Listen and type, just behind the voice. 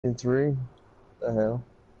In three? The hell?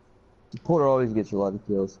 The porter always gets a lot of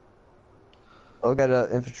kills. Oh, got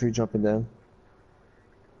infantry jumping down.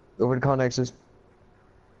 Over to connexes.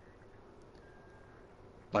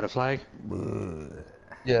 By the flag?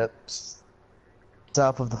 Yep.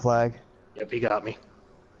 South of the flag. Yep, he got me.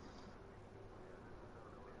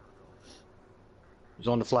 He's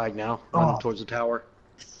on the flag now, running towards the tower.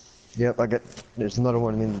 Yep, I got. There's another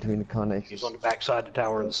one in between the connexes. He's on the back side of the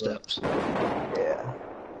tower and the steps. Yeah.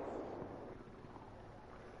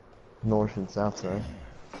 North and south side.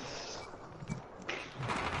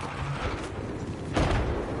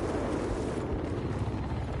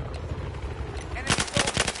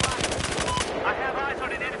 I have eyes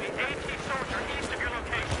on an enemy AT soldier east of your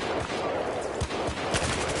location.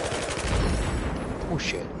 Oh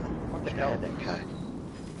shit. What the hell? That guy.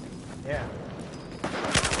 Yeah.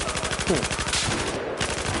 Cool.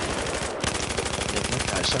 That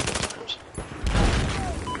guy several times.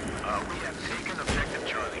 We have taken objective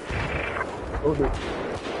Charlie. Oh, no.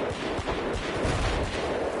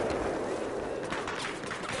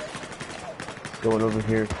 Going over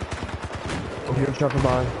here. Over here, jumping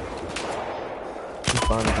by. He's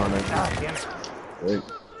behind the connexes. God damn it. Wait.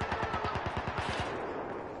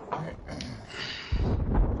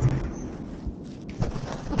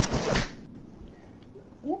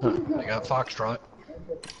 I got Foxtrot.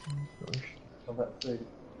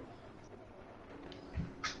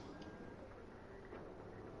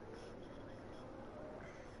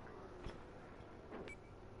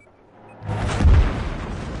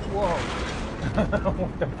 Whoa.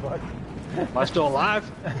 What the fuck? Am I still alive?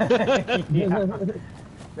 Yeah.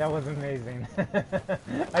 That was amazing.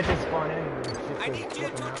 I just spawned in and shit I was need you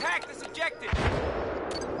flipping to out. attack this objective.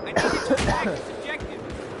 I need you to attack this objective.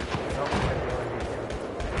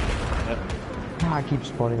 Oh, I keep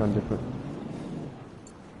spawning on different.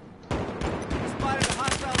 Spotted a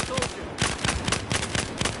hostile soldier.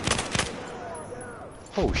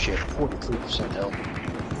 Oh shit, 43% health.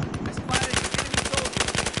 I spotted an enemy soldier.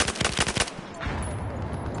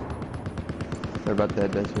 They're about to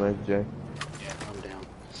head this way, Jay. Yeah, I'm down.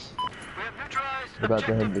 We have neutralized They're about to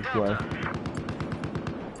head objective this way. Delta.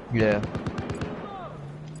 Yeah.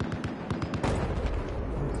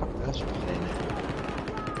 Fuck, that's not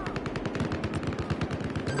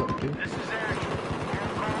in This is Ash.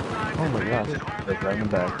 Call signs Oh my gosh. advance and They're right in the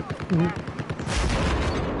back. I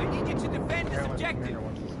need you to defend this Apparently objective. Commander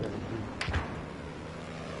wants us to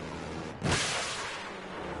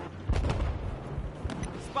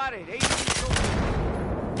Spotted AT soldier.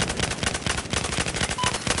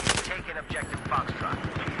 Taking objective Foxtrot.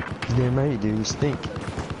 Damn right you do, you stink.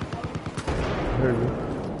 Heard me.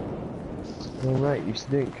 Damn right, you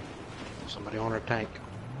stink. Somebody on our tank.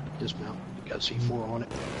 Dismount. Got C4 on it.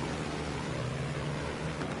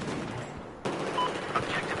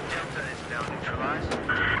 Objective Delta is now neutralized.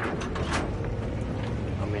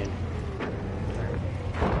 I'm in.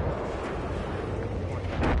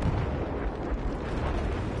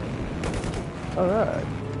 Alright.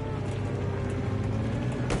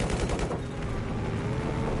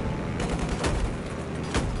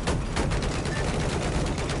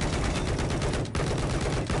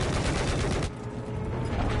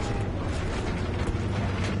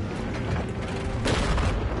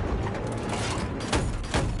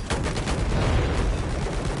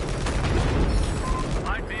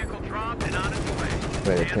 Light vehicle dropped and on its way.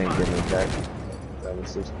 Wait, I can't get me back. That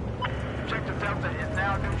was just... Objective Delta is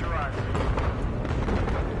now neutralized.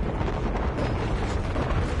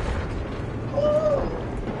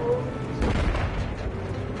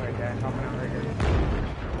 Alright, Dad, helping out right here.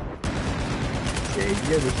 Yeah, you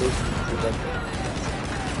guys are supposed to...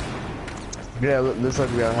 Yeah, looks like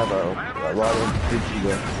we gotta have a lot of infantry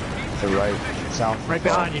to the right, south. Right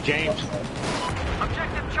behind you, James.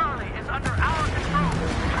 Objective Charlie is under our control.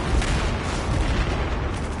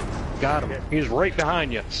 Got him. He's right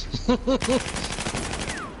behind you.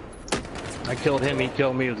 I killed him, he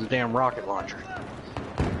killed me with a damn rocket launcher.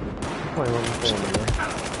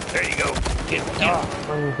 There you go. Get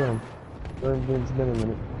him. It's been a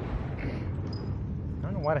minute. I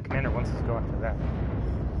don't know why the commander wants us to go after that.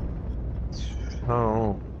 I don't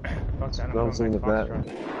know. Fuck that, I'm Don't going seem back to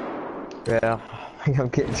to that. Yeah, I'm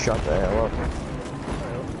getting shot the hell up.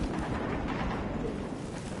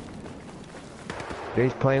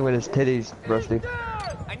 He's playing with his titties, Rusty.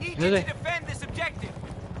 I need Is you to he? defend this objective.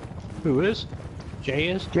 Who is? Jay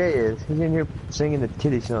is? Jay is. He's in here singing the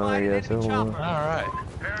titty song, I Spotted guess. enemy chopper. Alright.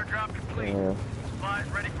 Paradraop complete. Yeah. Supplies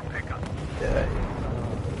ready for pickup. Yeah.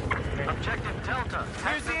 Objective Delta.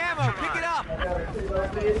 Here's the ammo. Pick it up.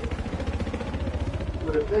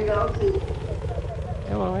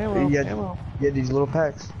 Ammo, ammo, Yeah. ammo. Get these little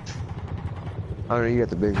packs. Oh no, you got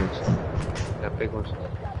the big ones. Got big ones.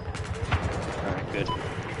 Alright, good.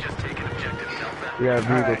 Just taking objective Delta. We got a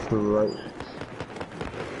vehicle to the right.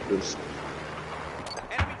 There's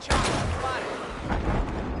Enemy chopper spotted.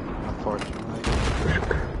 How far to the right?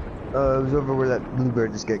 it was over where that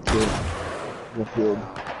bluebird just got killed. In the field.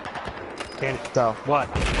 Can South. what?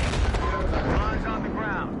 Eyes on the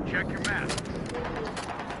ground. Check your map.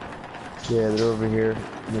 Yeah, they're over here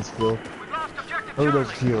in this field. We've lost objective Oh, there's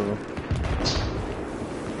a Charlie. few of them.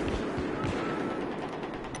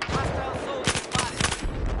 Hostile soldier spotted.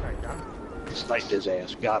 Alright, got him. Sniped his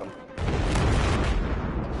ass. Got him. I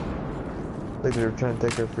think they were trying to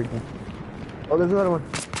take our freaking... Oh, there's another one.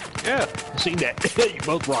 Yeah, I seen that. You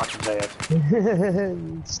both rocked his ass.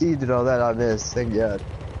 Steve did all that, I missed. Thank God.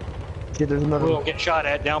 Shit, there's another We'll one. get shot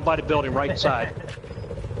at down by the building right inside.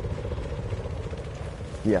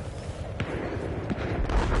 Yeah.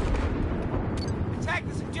 Attack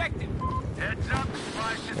this objective. Heads up.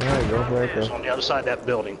 Alright, go right It's there. on the other side of that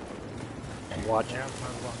building. Watch. Yeah, might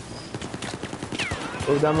as well.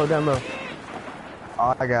 Oh, down low, down low.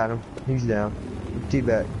 Oh, I got him. He's down.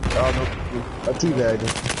 Teabag. Oh, no. A teabag.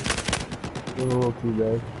 A little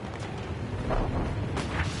teabag.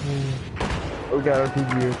 Oh, we got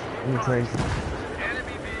RPGs in the train.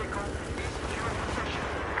 Enemy vehicle.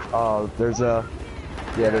 Oh, there's yeah,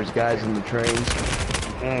 there's guys in the trains.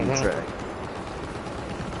 In the track.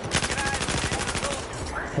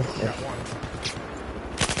 Got one.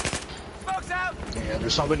 Smokes out. Yeah,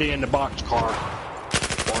 there's somebody in the box car.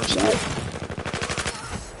 Far side.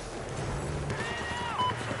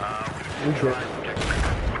 Good shit.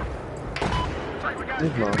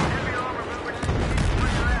 Good mom.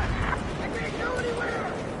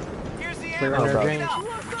 Here's the Clear ammo. on there, James.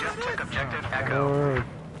 James. We just took objective Echo. Alright.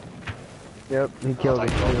 Yep, he killed him.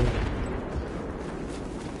 I'll take too.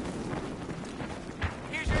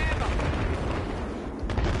 Here's your ammo.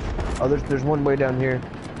 Oh, there's one way down here.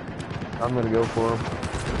 I'm gonna go for him.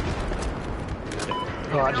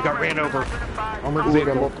 Oh, I just got ran over. I'm gonna we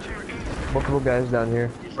got multiple guys down here.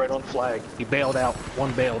 He's right on the flag. He bailed out.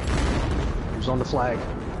 One bailed. He was on the flag.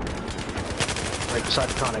 Right beside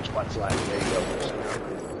the Connex spot flag. There you go.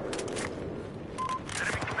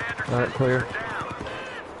 Alright, clear.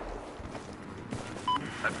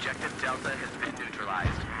 Objective Delta has been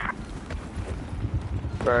neutralized.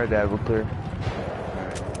 Alright, Dad, we're clear.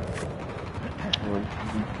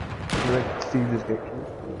 See this guy.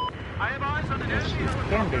 I have eyes on an enemy.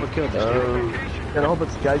 Can be. We'll kill this dude. Got a whole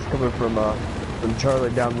bunch of guys coming from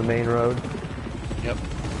Charlotte down the main road. Yep.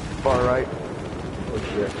 Far right. Oh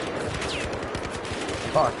shit.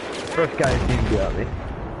 Fuck. First guy seems to got me.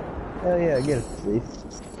 Hell yeah, get it, Steve.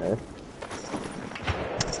 Okay.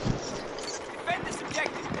 Defend this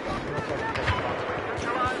objective.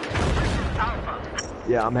 Alpha.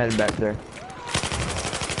 Yeah, I'm heading back there.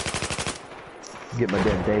 Get my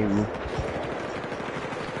dead day.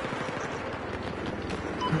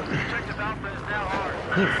 Objective Alpha is now ours.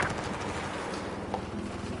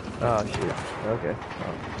 Oh shit. Okay.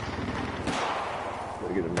 Oh.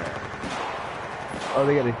 Gotta get a map. Oh,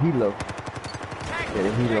 they got a helo. Yeah, the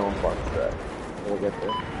helo on box track. We'll get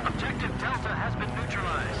there. Objective Delta has been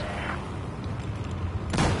neutralized.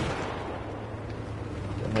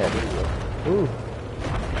 Yeah, helo. Ooh.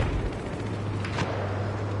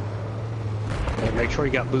 Yeah, make sure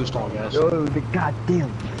you got boost on, guys. Oh, the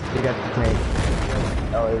goddamn. They got the tank.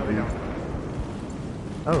 Oh,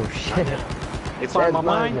 oh shit. They find my That's mine,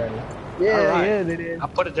 mine? Johnny. Yeah, Alright. yeah, they did. I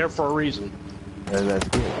put it there for a reason. Yeah, that's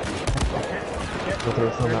good. We'll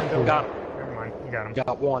throw some out too. Got him. Never mind. You got him.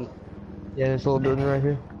 Got one. Yeah, this little building right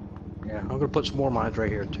here. Yeah, I'm gonna put some more mines right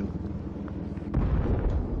here too.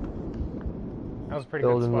 That was a pretty good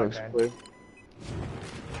Building spot, looks Dad. clear.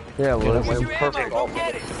 Yeah, well, Yeah, that's that Here's way your perfect. ammo. Go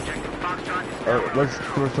get it. Objective Foxtrot is now Alright, let's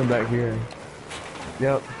throw some back here.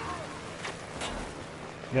 Yep.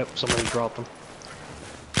 Yep, somebody dropped them.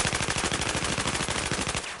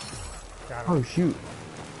 Got him. Oh shoot.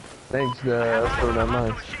 Thanks, I have let's eyes throw on a down hostile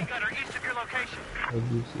mine. machine gunner east of your location. What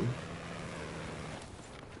do you see?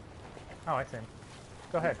 Oh, I see him.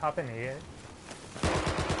 Go ahead, hop in, idiot.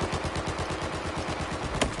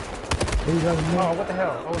 Oh, he got in Oh, it. what the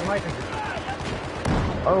hell? Oh, the mic injury.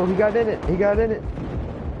 Oh, he got in it. He got in it.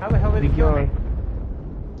 How the hell did he Keep kill going. me?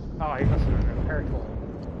 Oh, he must have been a paratool.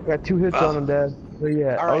 Got 2 hits on him, Dad. Where you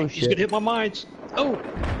at? All right, Oh he's gonna shit. hit my mines. Oh,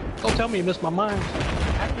 don't tell me you missed my mines.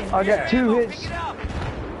 I got 2 hits. Pick it up.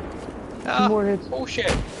 Ah, more hits. Oh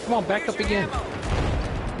shit! Come on, back up Here's your again. ammo.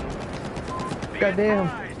 Be Goddamn.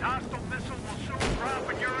 advised, hostile missile will soon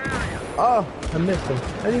drop in your area. Oh, I missed him. I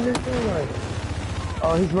didn't even feel like.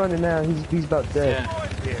 Oh, he's running now. He's about dead.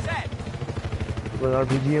 Yeah. Set. with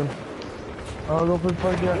RPG him. Oh, go for the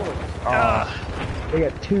fuck guy. They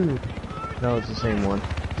got two. No, it's the same one.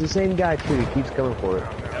 It's the same guy too. He keeps coming for it.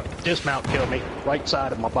 Yep. Dismount killed me. Right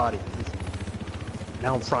side of my body.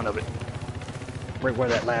 Now in front of it. Right where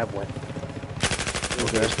that lab went.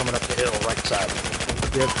 Okay. It's coming up the hill, right side.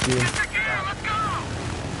 Yep, see him.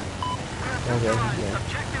 Okay, yeah.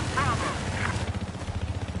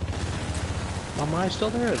 Oh, mine's still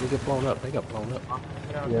there? Or did they get blown up? They got blown up. No,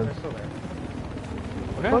 Yeah. they're still there.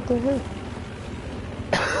 Okay. What the heck?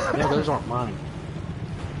 Yeah, those aren't mine.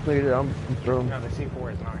 Look at it, I'm throwing. No, the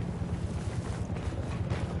C4 is mine.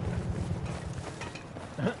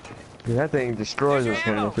 Dude, that thing destroys us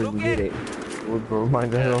when we hit it. Would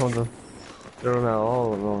remind us on the throwing out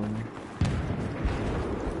all of them.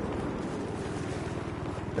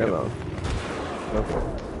 Hello. Okay.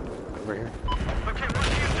 Over here. Okay, what's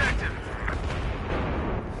the objective?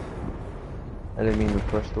 I didn't mean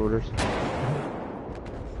request orders.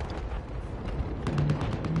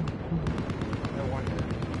 No wonder.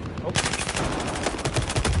 Oh.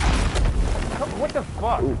 What the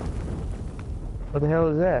fuck? Ooh. What the hell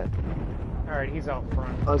is that? Alright, he's out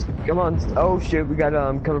front. Oh, come on. Oh shit, we got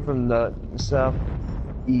coming from the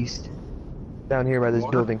southeast. Down here by this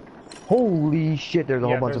building. Holy shit, there's a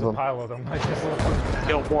whole bunch of them. Pile of them. I just looked at that.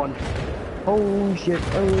 Killed one. Holy shit,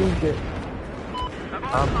 holy shit.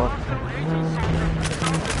 I'm fucked.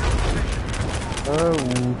 Oh,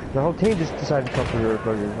 the whole team just decided to come for your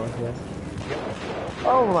burger. Okay.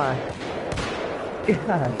 Oh my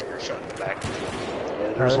god. Shot in the back.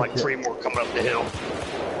 Yeah, there's like 3 more coming up the hill.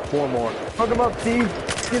 4 more. Fuck him up, Steve.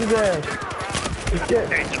 Get his ass. Shit.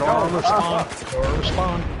 Did arm respond? Or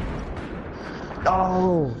respond?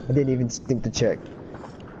 Oh, I didn't even think to check.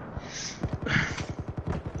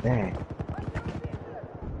 Dang.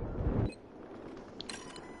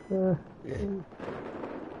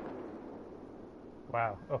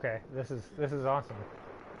 Wow. Okay. This is awesome.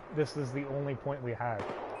 This is the only point we have.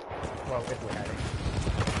 Well, if we had it.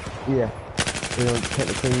 Yeah. We don't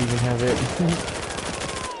technically even have it.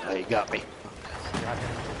 Oh, you got me. Got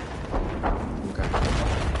him. Okay.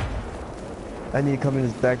 I need to come in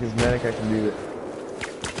as back as medic, I can do it.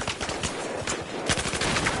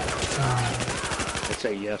 I'd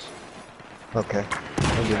say yes. Okay.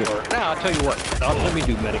 I'll do it. Or, no, I'll tell you what. Let me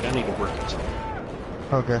do medic. I need to work it.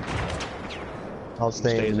 Okay. I'll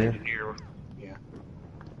stay in there. engineer. Yeah.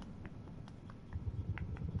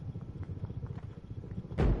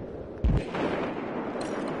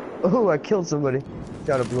 Oh, I killed somebody.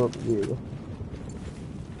 Gotta blow up the vehicle.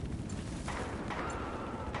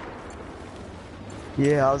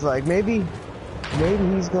 Yeah, I was like, maybe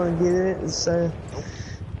he's gonna get in it and say,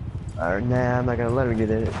 or nah, I'm not gonna let him get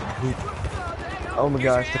in it. Oh my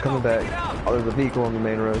gosh, they're coming back. Oh, there's a vehicle on the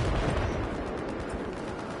main road.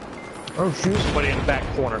 Oh shoot. Somebody in the back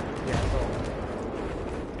corner. Yeah. So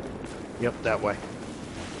Yep, that way.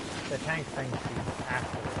 the tank thing's the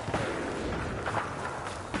actual.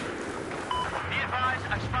 Be advised,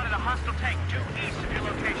 I've spotted a hostile tank due east of your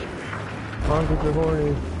location. Monkeys are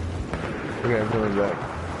horny. Okay, I'm coming back.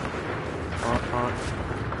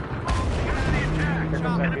 Here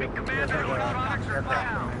comes that Enemy vehicle. commander electronics are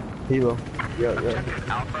down. Hilo. Yeah.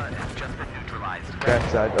 Alpha has just been neutralized.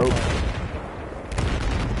 Backside. Oh.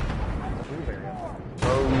 Blueberry.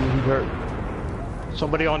 Oh, he's hurt.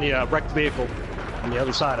 Somebody on the wrecked vehicle on the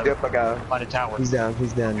other side of Yep, I got him. by the tower. He's down.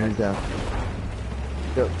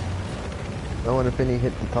 Yep. I wonder if any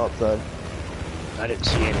hit the top side. I didn't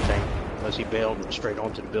see anything unless he bailed and straight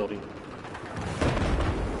onto the building.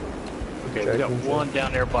 Okay, we got one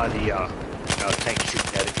down there by the tank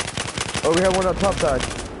shooting at it. Oh, we have one on top side.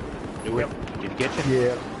 Do we? Did he get you?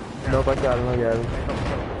 Yeah. Nope, I got him.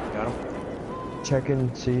 Got him? Checking,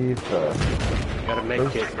 see if, Got a med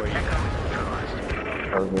kit for you.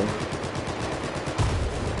 okay.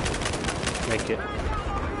 Med kit.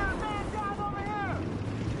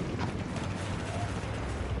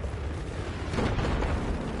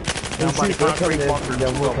 Down by the concrete bunker.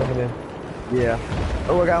 Yeah, we're coming in. Yeah.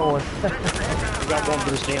 Oh, I got one. We got one for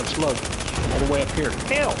this damn slug. All the way up here.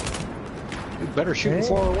 Hell! You better shoot Hey.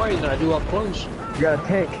 far away than I do up close. You got a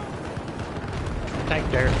tank. Tank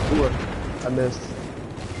there. Ooh, I missed.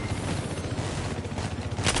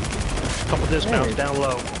 Couple dismounts down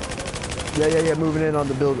low. Yeah, moving in on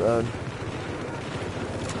the build,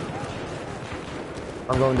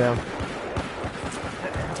 I'm going down.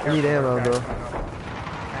 I need ammo, bro. I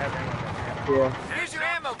have ammo. Yeah. Here's your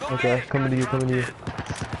ammo. Go Okay, coming to you.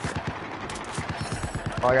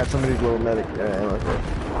 Oh, I got somebody's little medic. Ammo.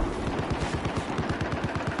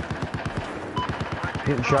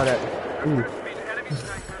 Getting shot at. Ooh.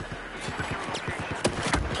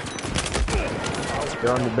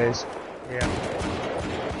 They're on the base. Yeah.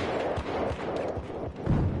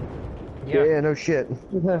 Yeah, no shit.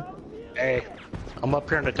 Hey, I'm up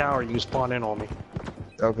here in the tower. You can spawn in on me.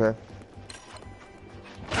 Okay.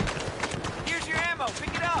 Here's your ammo.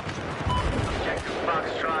 Pick it up. Objective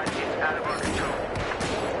Foxtrot is out of our control.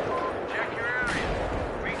 Check your area.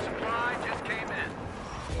 Resupply just came in.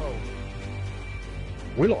 Whoa.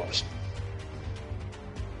 We lost.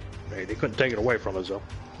 Hey, they couldn't take it away from us though.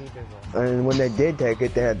 And when they did take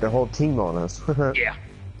it, they had the whole team on us. Yeah.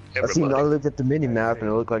 I looked at the mini map and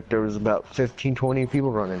it looked like there was about 15, 20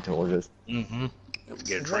 people running towards us. Mm-hmm. Let me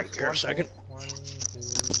get a drink here a second. 1, 2, 3,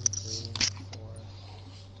 4.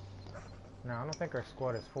 No, I don't think our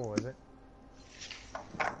squad is full, is it?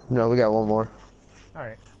 No, we got one more.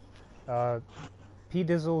 Alright.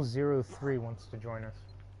 PDizzle03 wants to join us.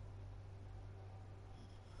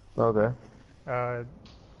 Okay.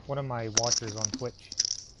 One of my watchers on Twitch.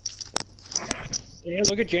 Yeah,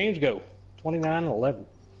 look at James go. 29 and 11.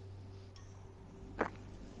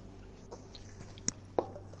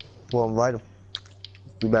 Well, invite him.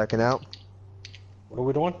 You backing out? What are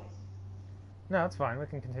we doing? No, it's fine. We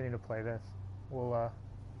can continue to play this. We'll,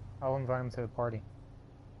 I'll invite him to the party.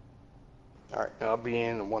 Alright, I'll be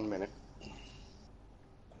in 1 minute.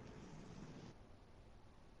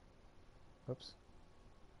 Oops.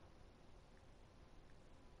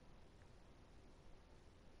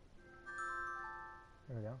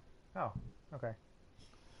 There we go. Oh, okay.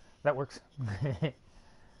 That works.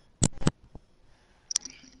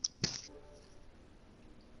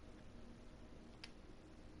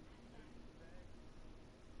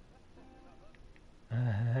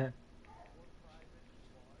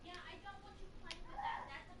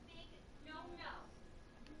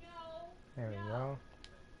 There we go.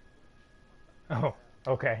 Oh,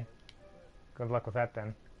 okay. Good luck with that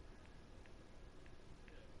then.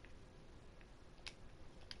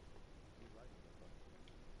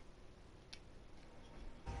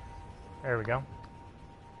 There we go.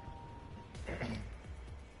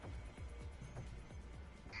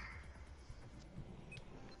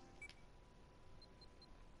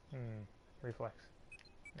 Reflex.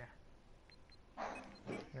 Yeah.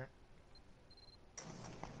 Yeah.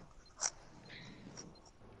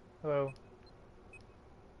 Hello.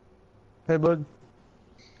 Hey, bud.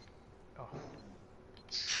 Oh.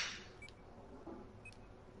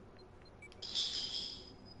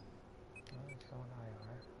 So an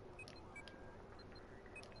IR.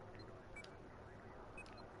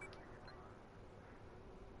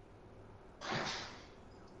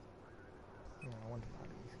 No, I want to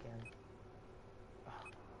pocket scan.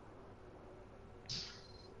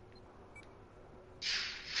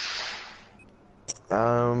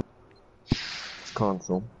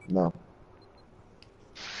 Console. No.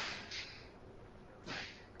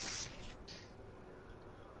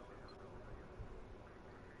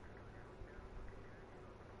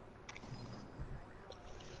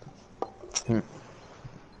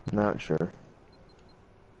 Not sure.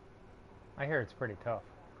 I hear it's pretty tough.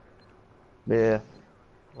 Yeah.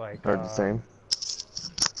 Like, Heard the same.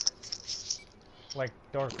 like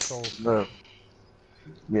Dark Souls. No.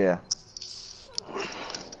 Yeah.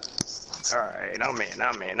 Alright, I'm in.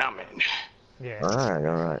 Yeah.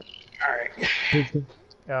 Alright. Alright.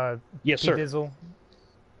 Yes, sir. Dizzle.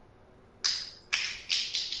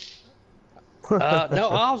 No,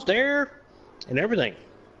 I was there and everything.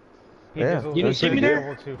 Yeah, Dizzle you didn't see me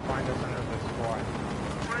there? able to find us under the squad.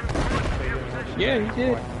 So Yeah, you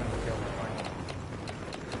did.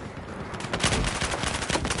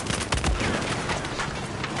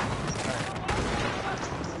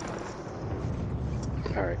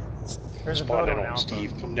 Alright. There's a Spawn boat in on on Alpha.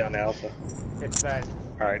 Steve. Come down to Alpha. It's that.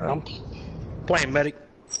 Alright, I'm playing medic.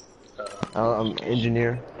 I'm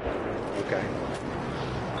engineer. Okay.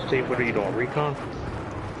 Steve, what are you doing? Recon?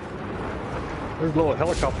 There's a little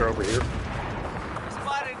helicopter over here.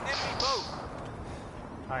 Spotted an enemy boat.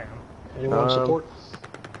 I am. Anyone support?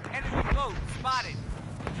 Enemy boat spotted.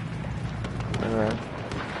 Alright.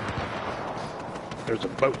 There's a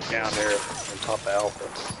boat down there on top of Alpha.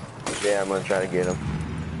 Yeah, I'm gonna try to get him.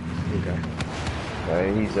 Okay.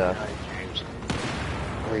 Alright, he's Hi, James.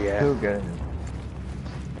 Where you at? he'll get him.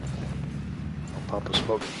 I'll pop a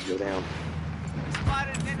smoke if you go down.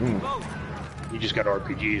 Spotted an enemy boat. You just got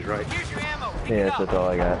RPGs, right? Here's your ammo. Pick Yeah, it up. that's all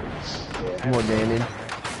I got. More damage.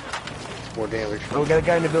 More damage. Oh, we got a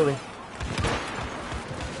guy in the building.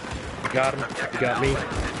 Got him. You got me.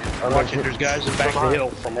 Watch it. There's guys in the back of the hill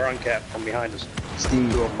from our uncapped from behind us.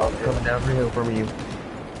 Steve, I'm coming down the hill from you.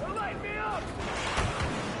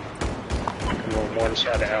 Come on one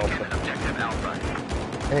side of Alpha. Objective Alpha.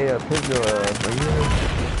 Hey, Pizzo, are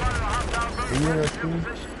you Are you in our team?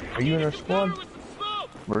 Are you in our squad?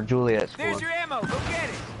 We're Juliet's squad. There's your ammo. Go get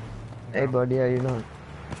it. Hey, bud, yeah, you're not.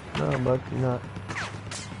 No, bud, you're not.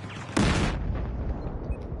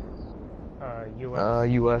 US.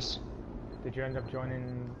 US. Did you end up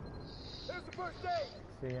joining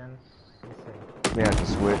CN? Let's see. We have to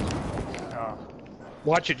switch. Oh.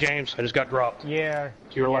 Watch it, James. I just got dropped. Yeah.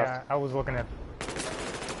 To your yeah, left. I was looking at.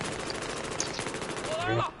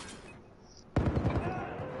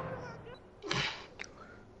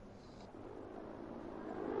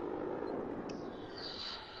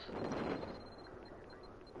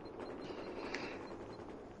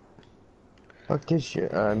 Fuck this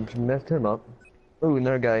shit. I messed him up. Ooh,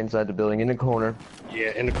 another guy inside the building, in the corner.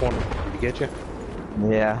 Yeah, in the corner. Did he get you?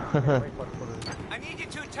 Yeah. I need you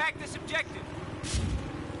to attack this objective.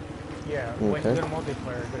 Yeah, when Okay. you go to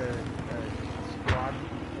multiplayer, go to squad,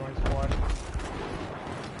 join squad.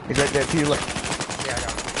 He's right there to your left. Yeah, I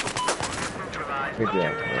got it. Good job.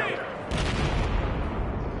 Yeah.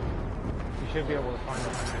 You should be able to find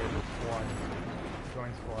them under the squad.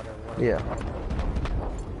 Join squad or whatever. Yeah.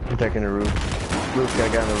 I'm taking the roof. Roof guy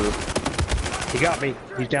got on the roof. He got me.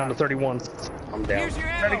 He's down to 31. I'm down. Here's your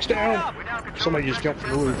ammo. Medic's Pick it down. up. Somebody just jumped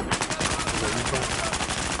from the roof.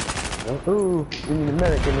 Ooh, we need a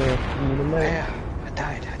medic in there. We need a medic. Yeah, I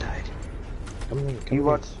died. Come in. You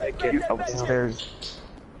watch Get upstairs.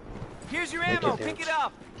 Here's your Make ammo. it Pick dance. it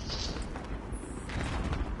up.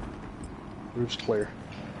 Roof's clear.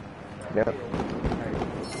 Yep. I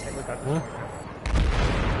think we got this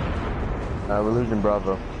We're losing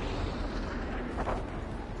Bravo.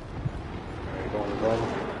 Going to Bravo.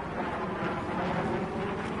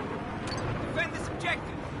 Defend this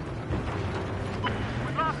objective.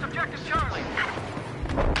 We lost objective Charlie.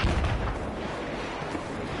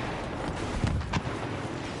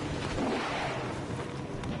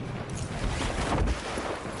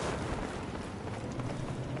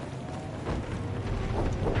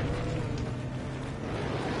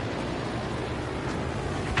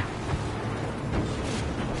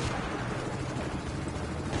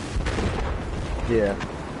 Yeah.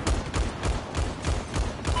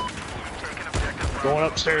 Going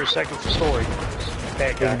upstairs, second story.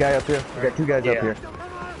 Bad There's a guy. guy up here. We got two guys up Yeah. here.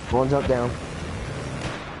 One's up down.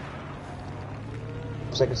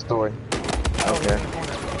 Second story. Okay.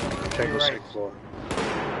 Check the Right. second floor.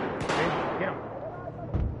 Get him.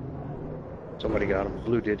 Somebody got him.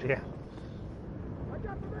 Blue did. Yeah.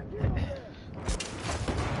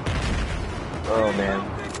 Oh man.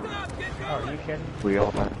 Oh, are you kidding? We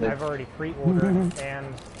all have I've already pre-ordered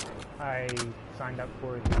and I signed up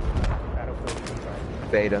for the Battlefield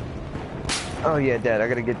Inside. beta. Oh yeah, Dad, I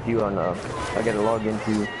gotta get you on, I gotta log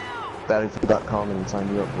into Battlefield.com and sign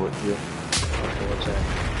you up for it too. Okay, what's that?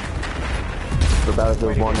 For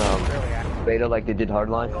Battlefield 1, Really active. beta like they did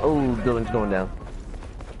Hardline. Oh, building's going down.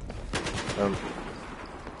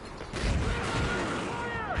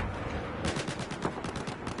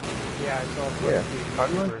 Yeah, I saw Yeah. the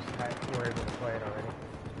YouTubers were able to play it already.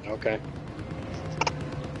 Okay.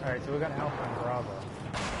 Alright, so we got Alpha and Bravo.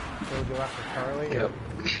 So we go after Charlie? Yep.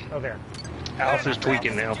 Oh, there. Alpha's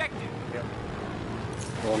tweaking now. Objective. Yep.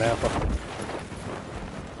 Going Alpha.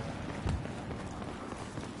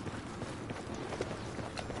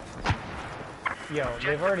 Yo,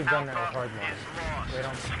 they've already done that with Hardline. They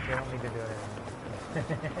don't need to do it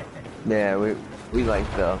anymore. Yeah, we like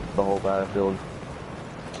the whole Battlefield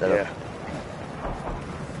setup. Yeah.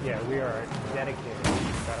 Yeah, we are dedicated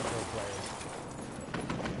Battlefield players.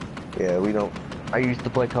 Yeah, we don't. I used to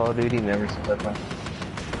play Call of Duty, never since I played.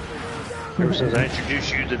 Ever since I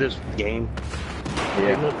introduced you to this game,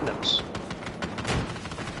 Yeah. nothing else.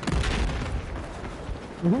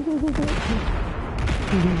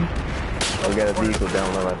 Oh, we got a vehicle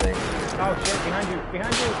down low, I think. Oh shit, behind you!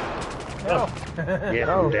 Behind you! No!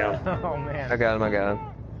 Yeah, I'm down. Oh man. I got him, I got him.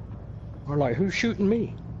 We're like, who's shooting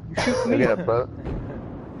me? You shooting I me? got a boat.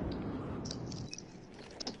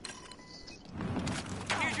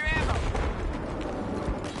 Here's your ammo.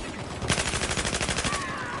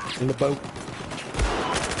 In the boat.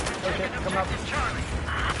 Okay, come up.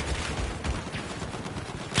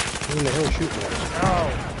 Who in the hell is shooting at us? Oh!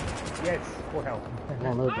 Yes, for help. I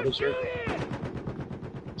don't know, but it's here.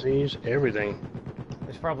 Sees everything.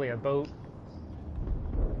 There's probably a boat.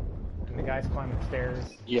 And the guy's climbing the stairs.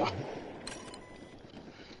 Yeah.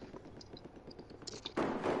 I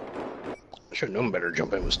should have known better to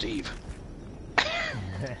jump in with Steve.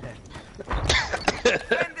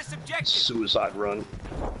 Defend this objective. Suicide run.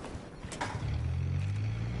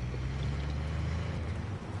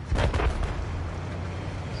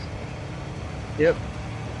 Yep.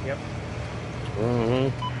 Yep.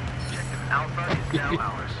 Mm-hmm. Alpha is now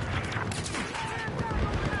ours.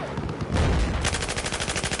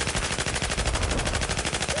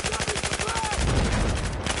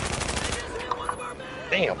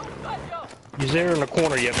 Damn. He's there in the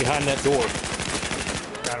corner yet, behind that door.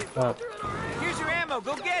 Got him. Here's your ammo.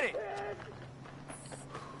 Go get it.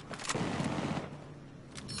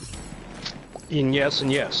 And yes,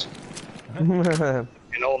 and yes.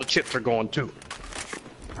 And all the chips are gone too.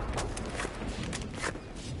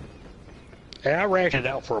 Hey, I rationed it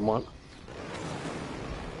out for a month.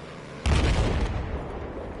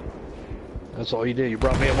 That's all you did. You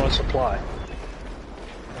brought me a month's supply.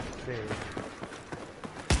 Let's see.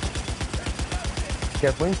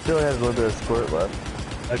 Kathleen still has a little bit of squirt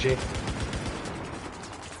left. Does she?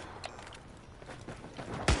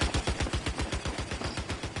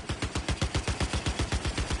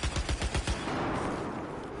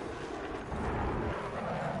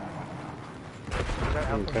 We got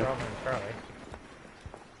Alpha, Okay. Bravo, and Charlie.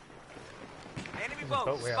 Enemy There's a boat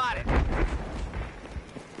boat way out spotted. there.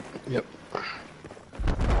 Yep.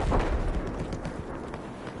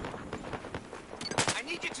 I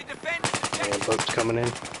need you to defend this And objective. boat's coming in.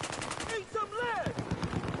 Need some lead.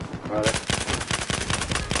 Right.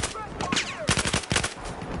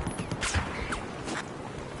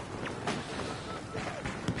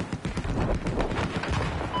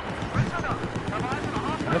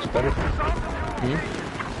 That's better.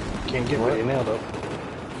 Can't get ready now though.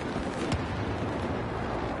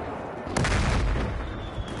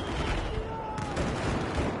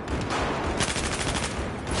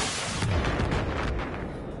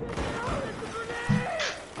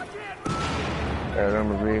 That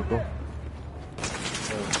armored vehicle.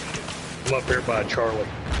 I'm up here by Charlie.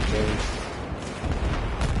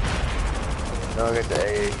 No, I got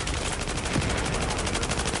the AA.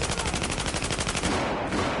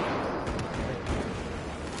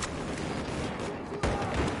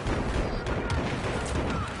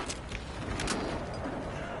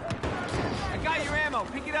 I got your ammo.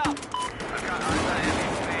 Pick it up.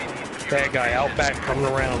 Bad guy out back coming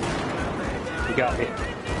around. He got me.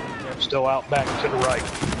 Still out back to the right.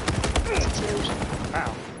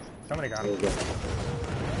 Wow. Somebody got him. Here's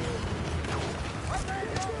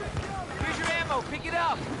your ammo. Pick it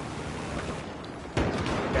up.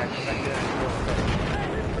 Yeah, come back to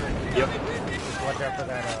that. Yep. Watch out for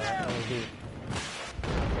that LED.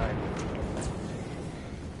 Right.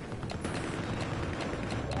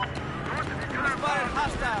 Spotted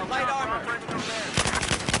hostile. Light armor.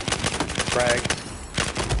 Frag.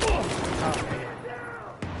 Oh,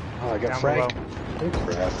 Oh, I got Down frag. below. Oh,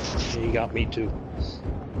 crap. Yeah, he got me too.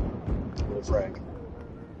 Little frag.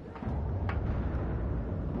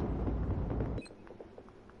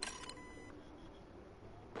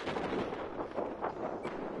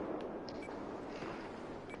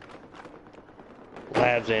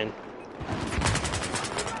 Labs in.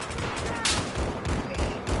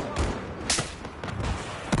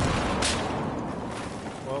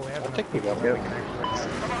 well, we have I'll take me enough up. people Yep. to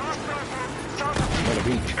On the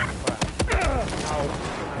beach. Ow.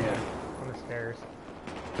 Yeah. On the stairs.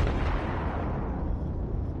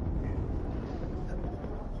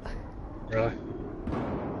 Really?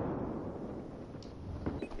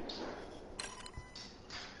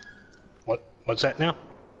 What's that now?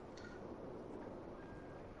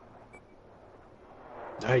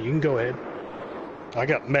 Hey, you can go ahead. I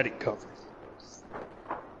got medic cover.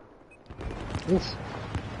 Oof.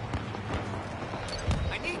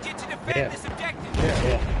 I need you to defend Yeah. this objective.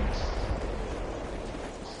 Yeah.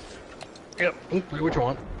 Yep. Oop, which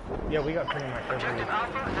one? Yeah, we got pretty much every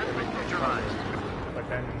but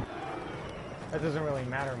then that doesn't really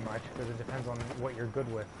matter much because it depends on what you're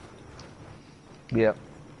good with. Yep.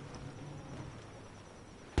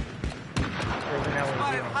 There's an LED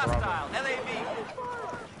Spotted on Bravo. hostile. LAV.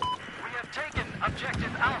 We have taken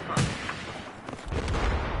objective Alpha.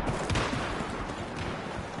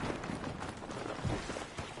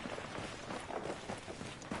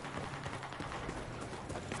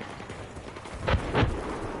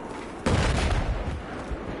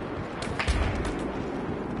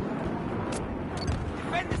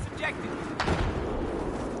 Defend this objective.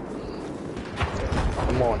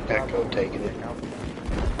 I'm on Echo taking it.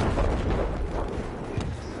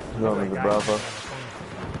 Going to Bravo.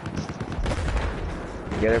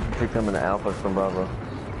 Get everything coming to Alpha from Bravo.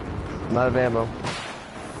 I'm out of ammo.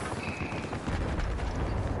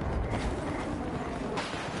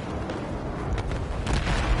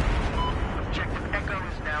 Objective Echo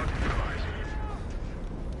is now neutralized.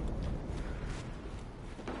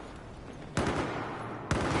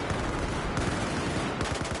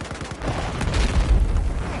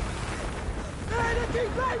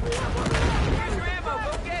 Here's your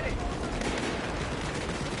ammo. Go get it.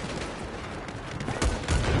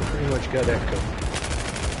 Pretty much got Echo.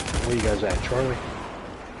 Where you guys at, Charlie?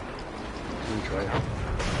 You try.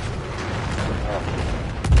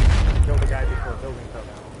 Kill the guy before building fell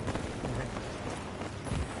down.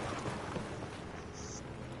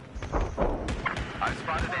 I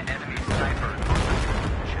spotted an enemy sniper.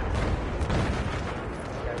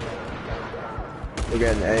 We're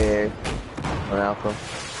getting AA on Alpha.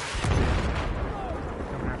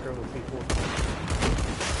 Coming after with C4.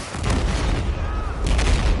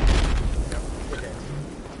 Yep, okay.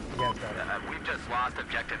 You guys got it. We've just lost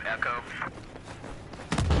objective Echo.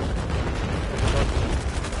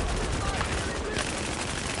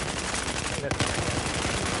 That's fine.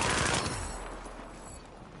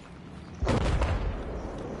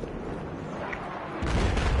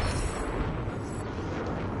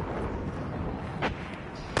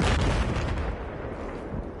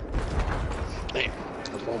 Damn,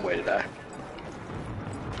 that's one way to die. I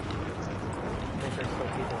think there's still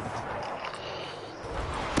people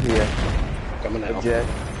now. Yeah. Coming out. Jet.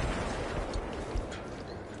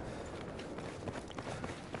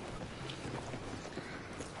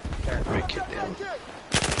 There. Big kid down.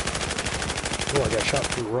 Oh, I got shot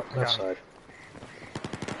through the left Got him. side.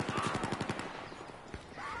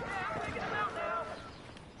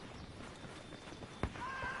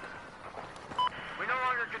 We no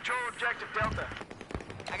longer control objective Delta.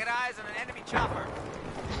 I got eyes on an enemy chopper.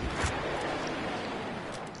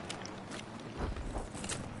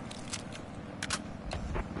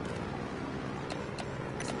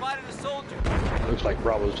 Spotted a soldier. Looks like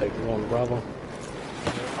Bravo's taking on Bravo.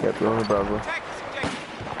 Yep, we're on the Bravo. Attack this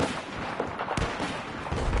objective.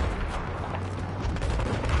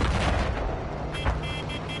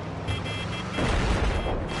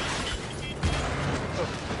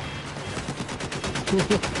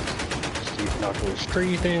 Steve knocking his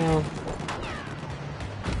tree down.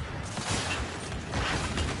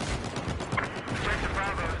 Objective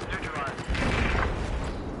Bravo is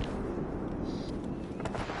neutralized.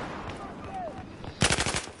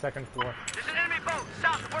 Second floor. There's an enemy boat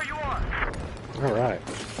south of where you are. Alright.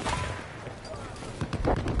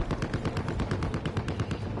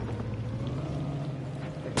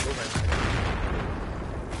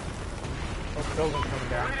 Oh, building's coming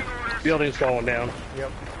down. Building's falling down.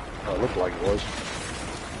 Yep. Oh, it looked like it was.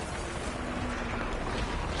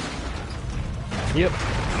 Yep.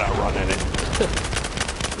 Not running it.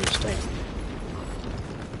 Just stand.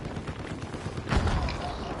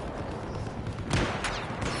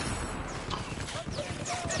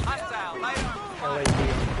 Hostile, light on. LAD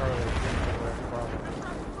on Charlie. Bravo.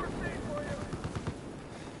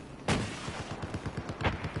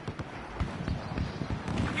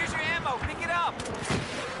 Here's your ammo. Pick it up.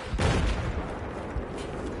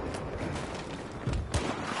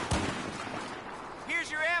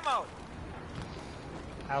 Here's your ammo.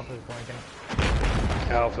 Alpha's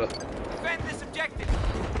blinking. Alpha. Defend this objective.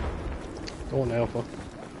 Go on, Alpha.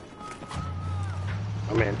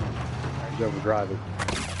 I'm in. He's over driving.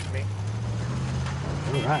 Me.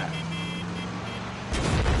 Alright.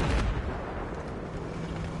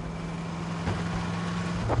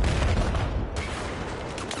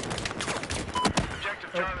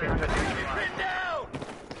 Objective Charlie has been neutralized. Down.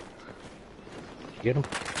 Get him.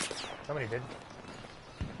 Somebody did.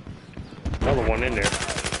 Another one in there.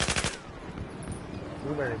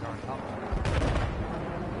 Blueberry's on top.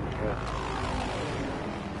 Yeah.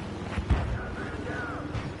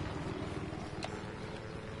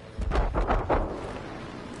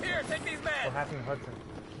 Here, take these men. What happened to Hudson?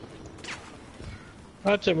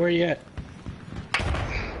 Hudson, where you at?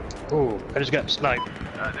 Oh, I just got sniped.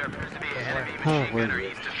 There appears to be an enemy Huh, machine where- gunner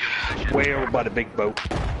east of your position. Way over by the big boat.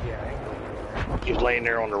 Yeah, I ain't going over He was laying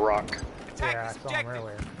there on the rock. there. Attack Yeah, I this saw him objective.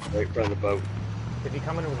 earlier. Right in front of the boat. If you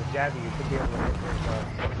come in with a jabby, you should be able to hit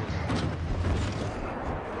this,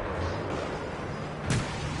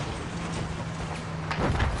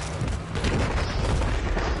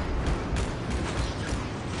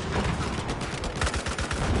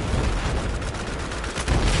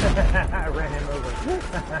 I ran him over.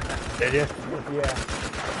 Did you? Yeah.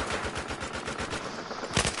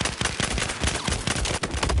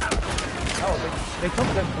 Oh, they took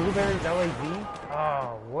the Blueberry's LAV?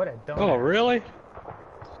 Oh, what a dumb. Oh, really?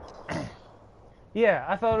 Yeah,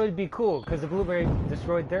 I thought it would be cool because the Blueberry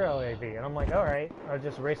destroyed their LAV, and I'm like, all right, I'll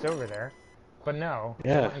just race over there. But no, I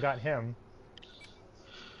Yeah. went and got him.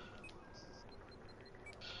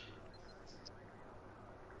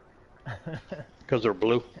 Because they're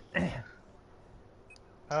blue.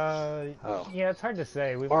 Oh. Yeah, it's hard to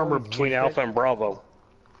say. We've Armor always between used Alpha it, and Bravo.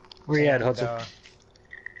 Where you at, and, Hudson?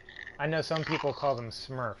 I know some people call them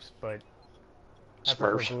Smurfs, but I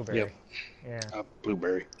prefer Smurfs. Blueberry. Yep. Yeah.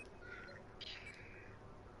 Blueberry.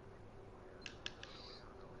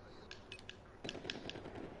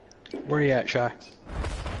 Where you at, Shy?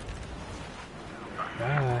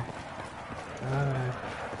 Alright. Alright.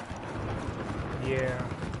 Yeah.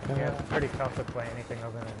 Yeah, it's pretty tough to play anything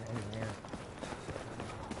other than engineer.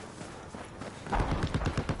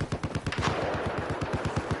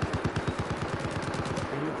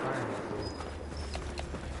 Who are you firing at, dude?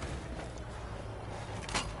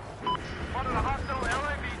 One of the hostile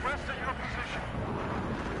LAV west of your position.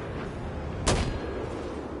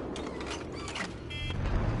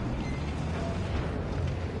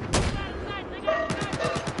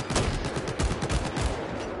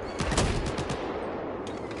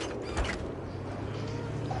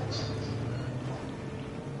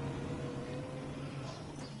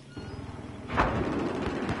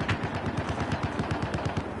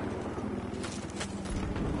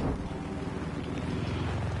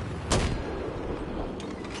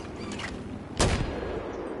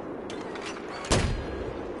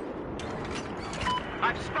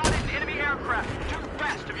 I've spotted an enemy aircraft due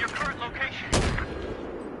west of your current location.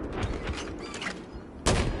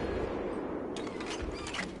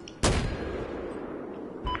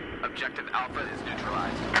 Objective Alpha is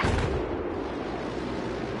neutralized.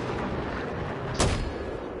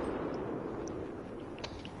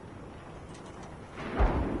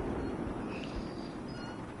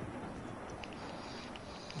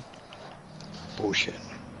 Bullshit.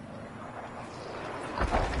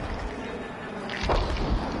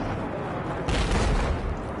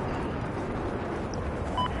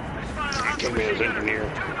 Came in as engineer,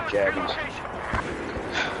 jabbies.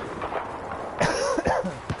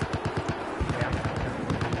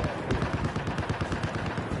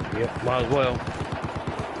 Yep, might as well.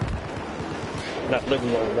 Not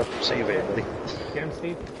living long enough to save everybody. Get him,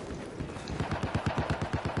 Steve.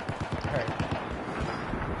 Alright.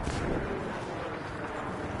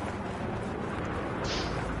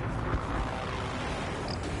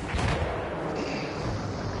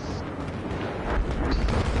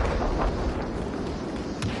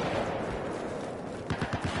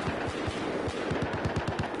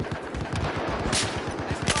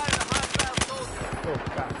 Oh,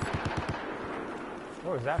 God.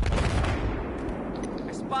 What was that?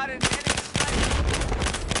 I spotted an enemy sniper.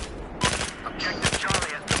 Objective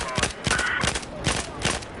Charlie has been lost.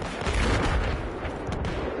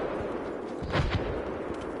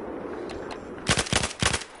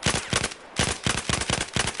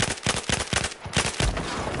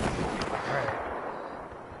 Alright.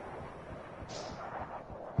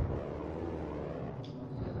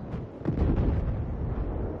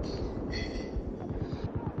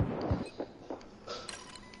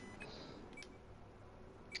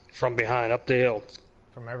 From behind, up the hill.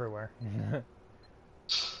 From everywhere.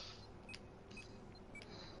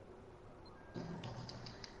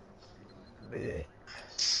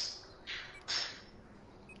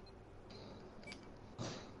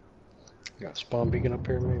 Got a spawn beacon up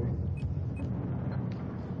here, maybe?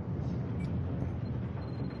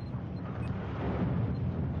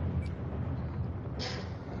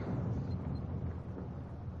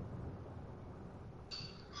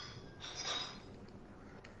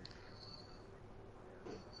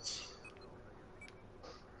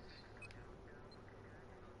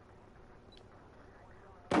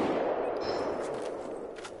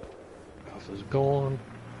 Alpha's gone.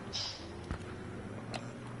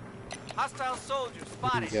 Hostile soldiers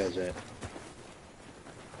Where spotted. you guys at?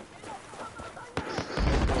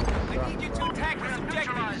 I need you to attack this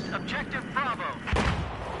objective. Objective Bravo.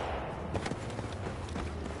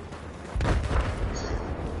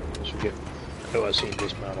 Should get OSC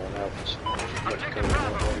dismount on Alphas. Objective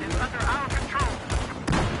Bravo is under our control.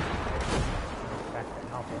 Back to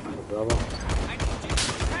Alpha. Bravo. I need you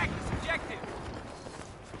to attack this objective.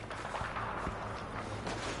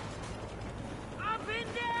 Up and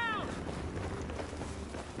down.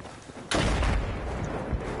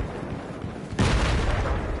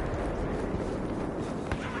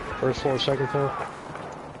 First floor, second floor.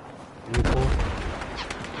 New floor.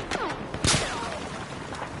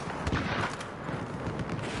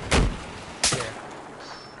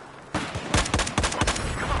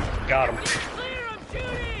 Got him. Clear, I'm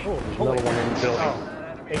shooting. Oh, There's another one in the building. Oh,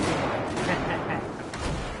 18.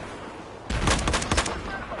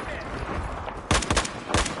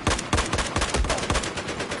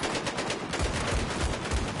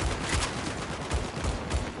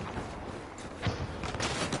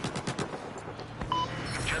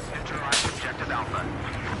 Just neutralized objective Alpha.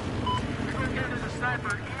 We're getting a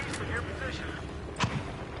sniper east of your position.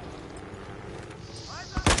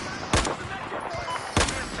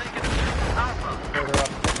 Alpha. Further up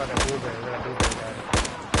by the blueberry, where that blueberry guy.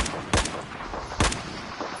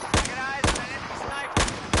 Get eyes on an enemy sniper.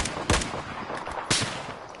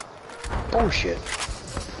 Oh shit.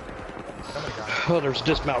 Somebody got it. Oh, there's a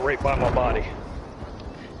dismount right by my body.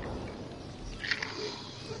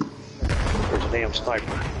 There's a damn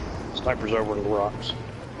sniper. Sniper's over the rocks.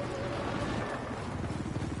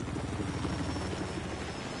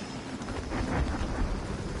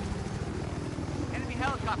 Enemy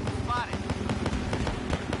helicopter spotted.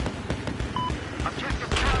 Objective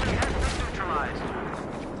Charlie has been neutralized.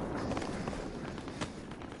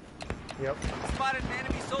 Yep. Spotted an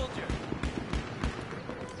enemy soldier.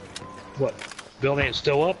 What? Building is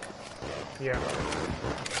still up? Yeah.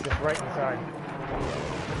 Just right inside.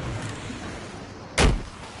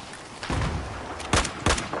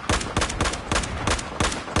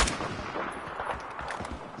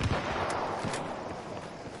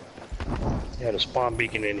 Had a spawn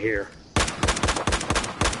beacon in here.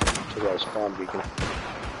 So got a spawn beacon.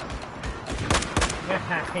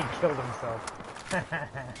 He killed himself.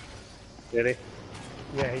 Did he?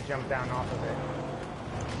 Yeah, he jumped down off of it.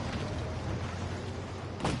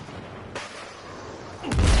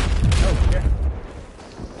 Oh shit.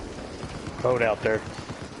 Boat out there.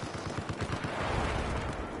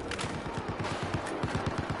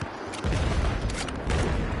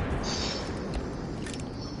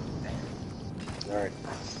 Alright,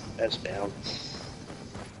 that's down.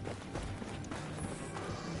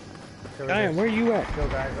 So Diane, where you at? still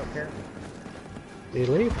guys up here? Did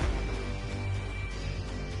he leave?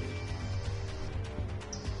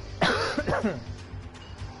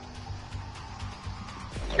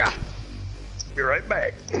 Yeah. Be right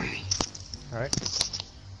back. Alright.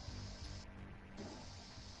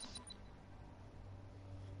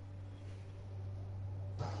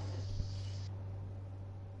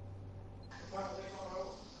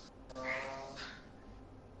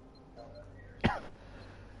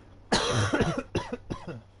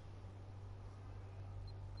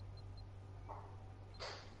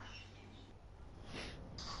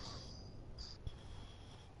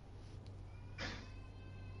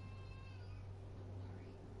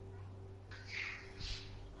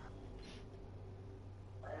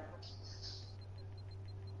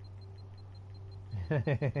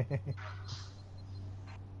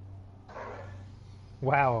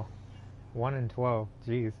 Wow. 1 in 12.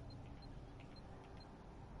 Jeez.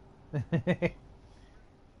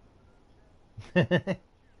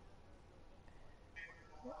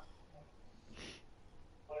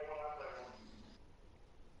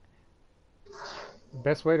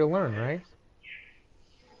 Best way to learn, right?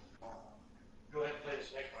 Go ahead and play the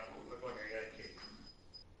snake one. Look like I got a key.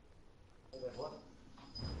 What?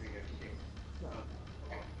 You got a key.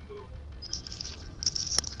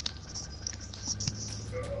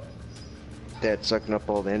 Dad's sucking up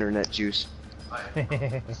all the internet juice.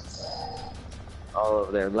 All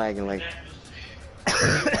over there, lagging like.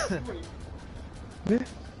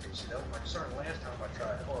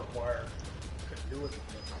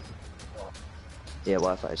 Yeah,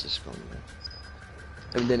 Wi-Fi's just going there.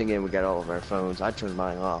 And then again, we got all of our phones. I turned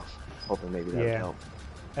mine off, hoping maybe that would Yeah. help.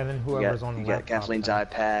 And then You whoever's got, on the you got laptop. Kathleen's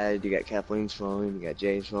iPad, you got Kathleen's phone, you got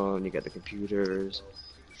Jay's phone, you got the computers.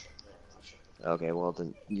 Okay, well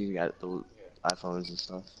then you got the iPhones and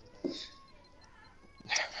stuff.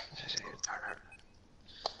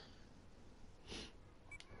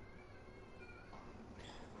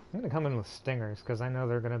 I'm gonna come in with stingers because I know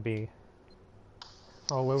they're gonna be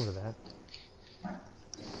all over that.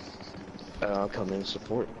 I'll come in and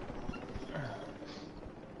support.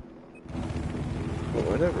 Well,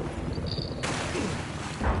 whatever.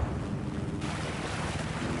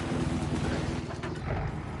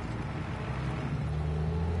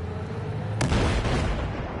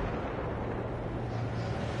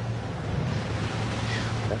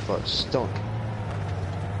 That fuck stunk.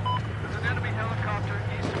 There's an enemy helicopter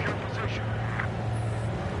east of your position.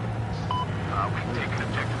 We've taken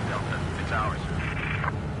objective Delta. It's ours.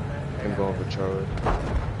 I'm going for Charlie.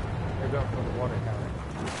 They're going for the water tower.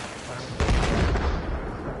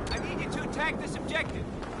 I need you to attack this objective.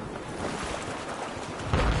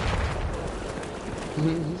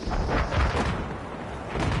 We've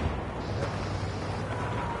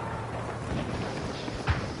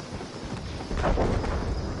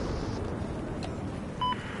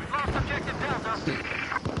lost objective Delta.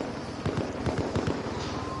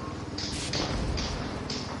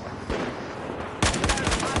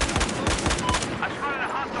 I spotted a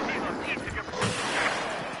hostile helo east of your position.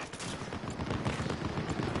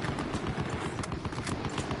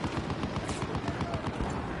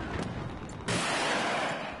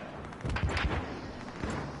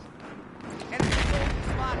 Enemy soldier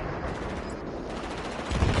spotted.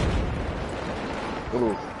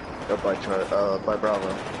 Ooh, up by by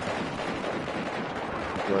Bravo.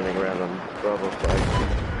 running around on Bravo flag.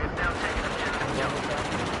 We've now taken objective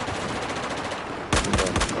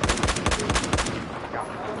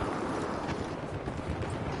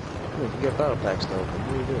You got battle packs though.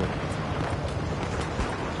 What are you doing?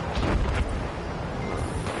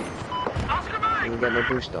 Oscar Mike! You got no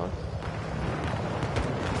boost on.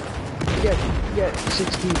 You got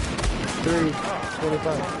 63, 25.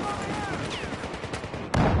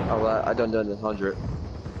 Oh, well, I done 100.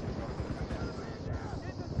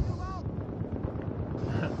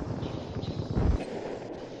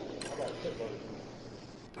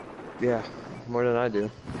 Yeah, more than I do.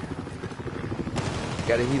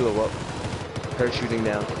 Got a helo up. Parachuting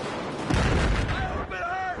down.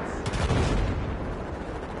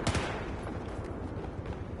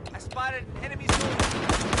 I spotted an enemy soldier.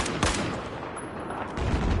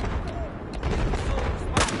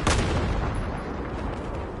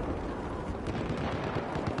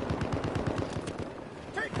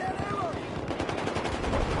 Take that ammo!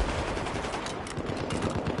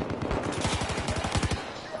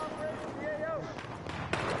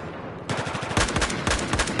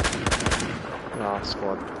 Oh,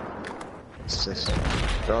 squad. It's just,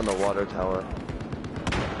 they're on the water tower.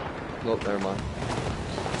 Nope, never mind.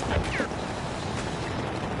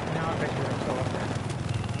 No, I bet you're still up there.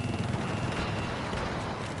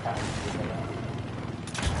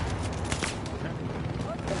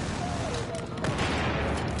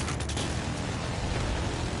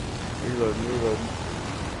 Reload.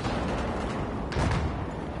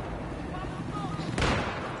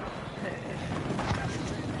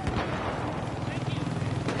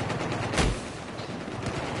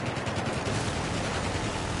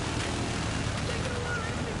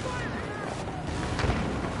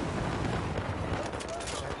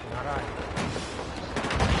 Not I.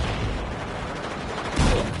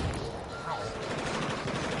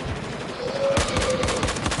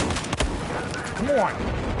 Come on!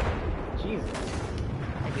 Jesus.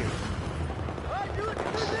 Thank you.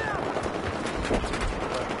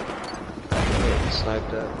 Sniped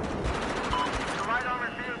that. The right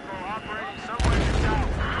armored vehicle operating somewhere in the south.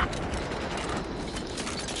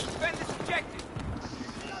 Defend this objective.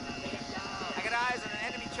 I got eyes on an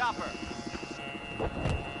enemy chopper.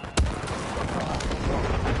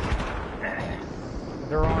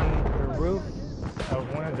 They're on the roof of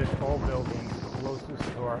one of the tall buildings closest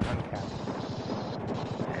to our uncapped.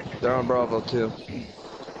 They're on Bravo too.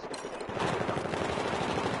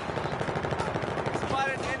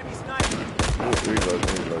 Spotted an enemy sniper. Reload.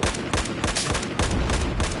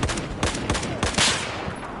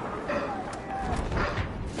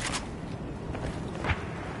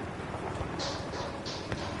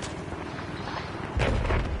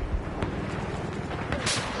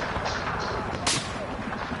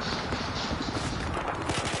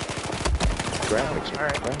 Graphics. All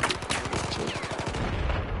right.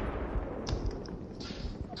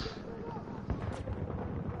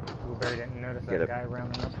 Blueberry didn't notice Get that it. guy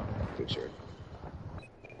rounding up on me. Picture.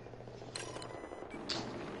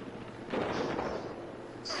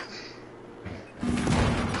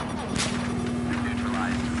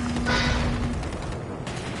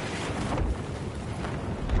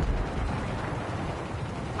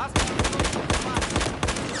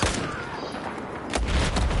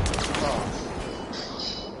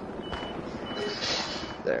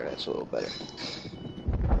 There, that's a little better.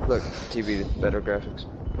 Look, TV, better graphics.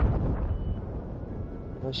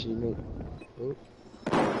 Oh, she made. Oh.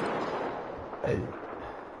 Hey.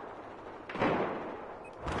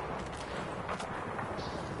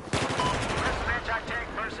 Anti-tank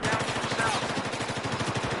personnel to the south.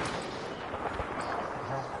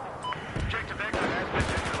 Objective Echo has been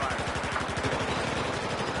neutralized.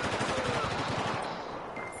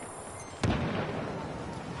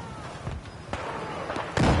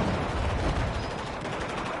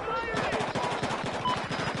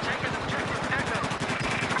 Taking objective Echo.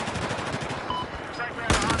 Looks like we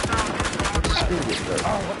have a hostile vehicle operating.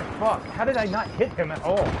 Oh, what the fuck? How did I not hit him at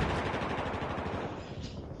all?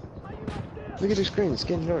 Look at the screen, it's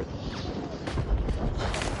getting dark.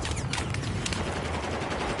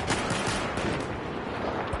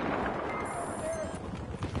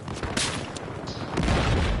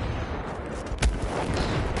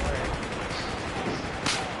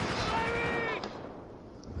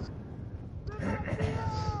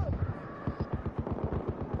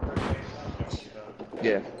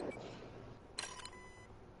 Yeah.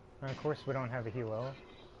 And of course, we don't have a helo.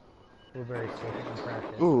 Blueberry's taking in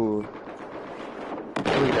practice. Ooh. Look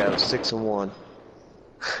at that, 6 and 1.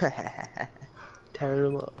 Tear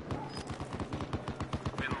them up.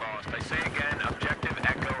 Been lost. I say again, objective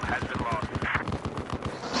Echo has been lost.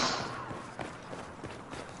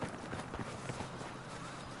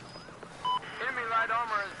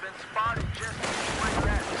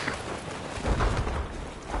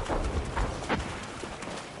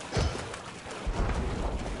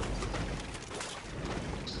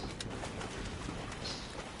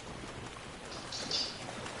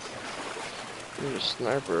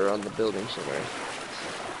 sniper on the building somewhere.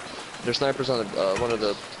 There's snipers on the, one of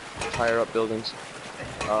the higher up buildings.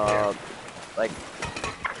 Like,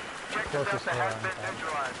 Closest to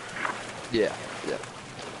yeah, yeah.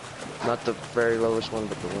 Not the very lowest one,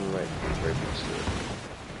 but the one right very close to it.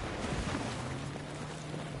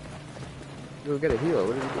 Go get a helo.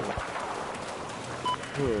 What are you doing?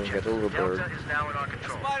 Oh, got a little bird. Delta is now in our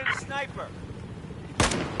control. Spotted a sniper.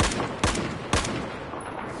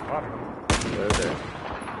 Spotted him. Right there.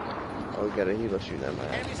 Oh, we got a helo shooting at my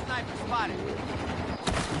ass. Enemy sniper spotted.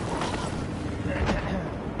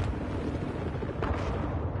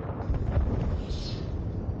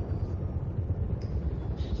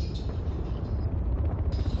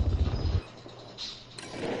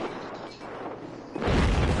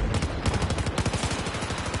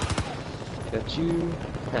 Got you.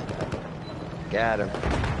 Got him.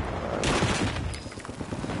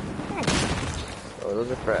 Oh,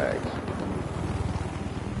 those are frags.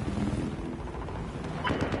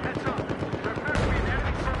 Heads up. There appears to be an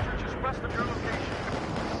enemy soldier just west of your location.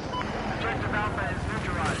 Objective Alpha is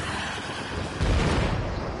neutralized.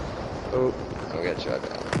 Oh, I got shot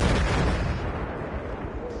down.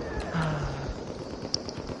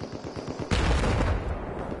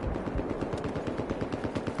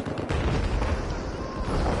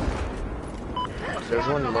 There's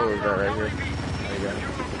one lower guy right here. There you go.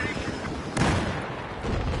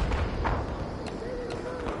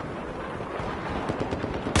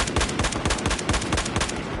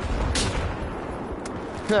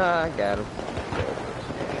 I got him.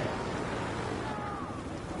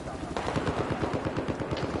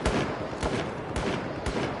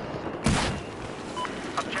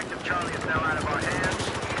 Objective Charlie is now out of our hands.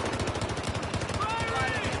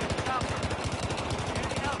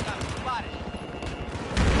 Enemy helicopter spotted.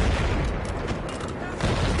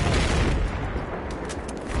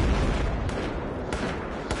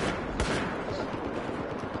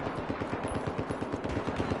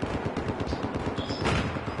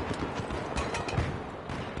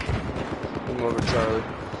 Come over, Charlie.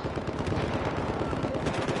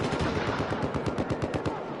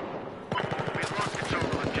 We've lost control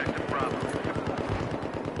of Objective Bravo.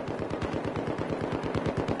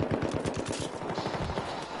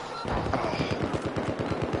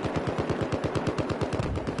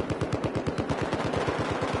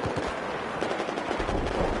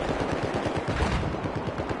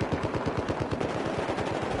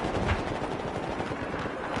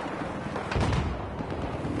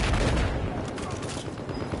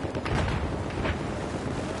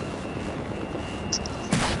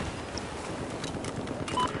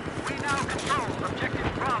 We now control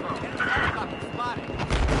Objective Bravo. Helicopter spotted.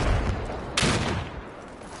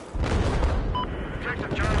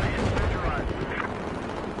 Objective Charlie is neutralized.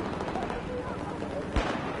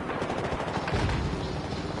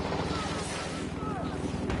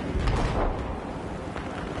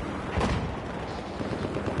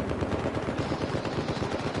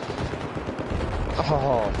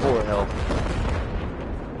 Oh, 4 health.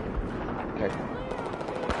 Okay.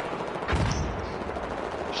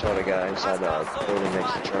 Shot a guy inside the building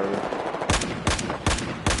next to Charlie.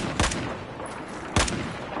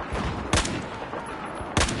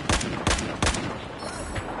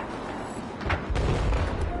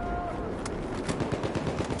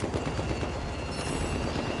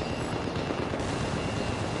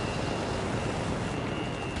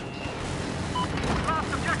 Lost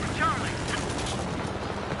Objective Charlie.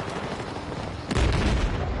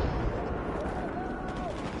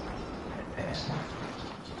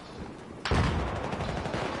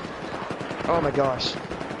 Oh my gosh. I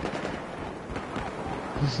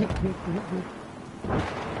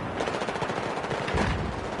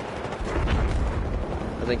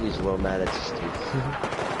think he's a little mad at us too.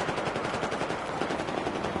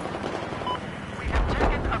 We have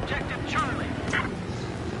taken Objective Charlie.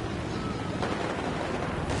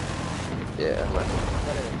 Yeah, I'm like,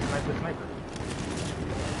 Sniper.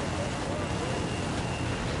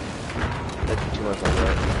 that's too much on the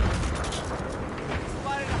right.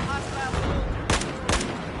 Spotted a hostile soldier.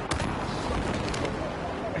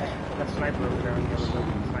 That sniper over there on the other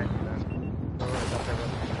building. Sniper then. Oh, it's up there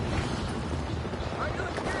with me.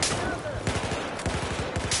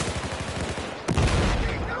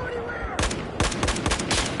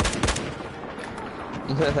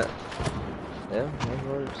 Yeah, nice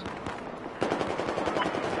words.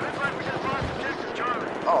 Looks like we just lost Objective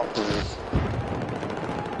Charlie. Oh, please.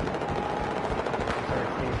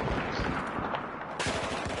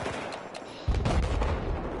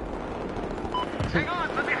 Hang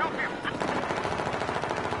on, let me help you.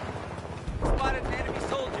 Spotted an enemy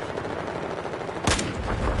soldier.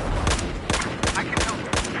 I can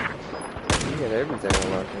got everything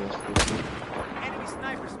unlocked in this PC. Enemy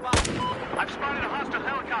sniper spotted. I've spotted a hostile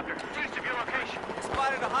helicopter. East of your location.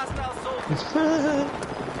 Spotted a hostile soldier.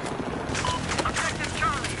 Objective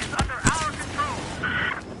Charlie is under our control.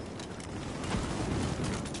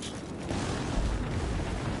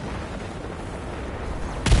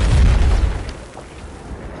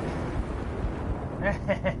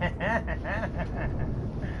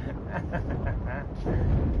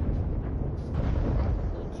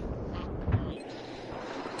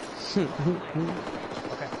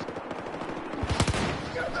 Okay.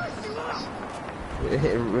 It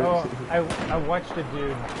Oh, I watched a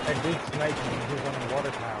dude snipe me. He was on the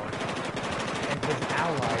water tower, and his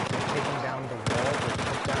allies were taking down the wall that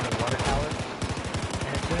took down the water tower.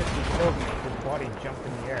 And as soon as he killed me, his body jumped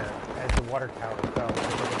in the air as the water tower fell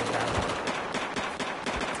because of the tower.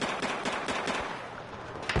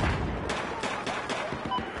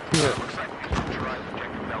 Looks like we should try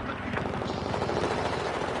Objective Delta.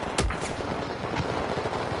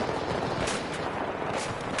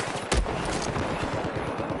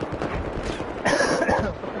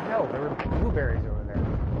 What the hell? There were blueberries over there.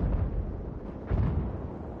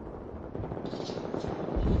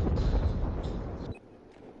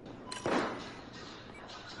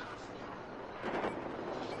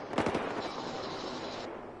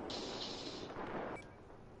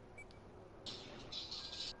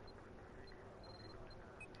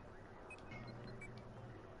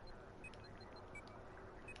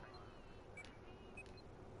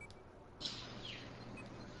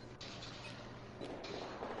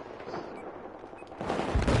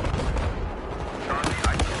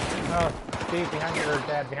 Oh, Steve, behind you, or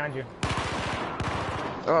Dad, behind you.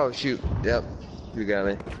 Oh shoot! Yep, you got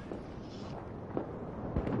me.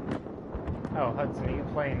 Oh, Hudson, are you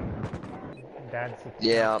playing Dad's?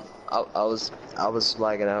 Yeah, I was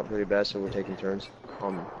lagging out pretty bad, so we're taking turns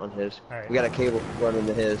on his. Alright. We got a cable running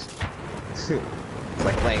to his. It's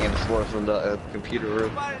like laying in the floor from the computer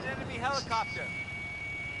room. Spotted enemy helicopter.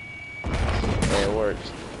 Yeah, it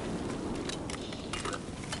works.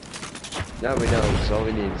 Now we know, so all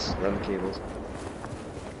we need is run the cables.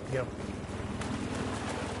 Yep.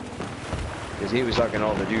 Because he was sucking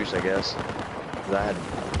all the juice, I guess. 'Cause I had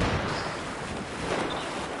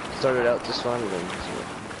started out just fine with him. So.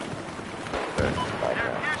 There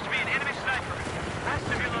appears to be an enemy sniper. West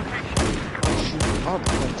of your location. Oh,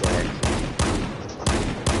 what the heck?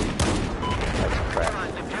 That's crap. Come on,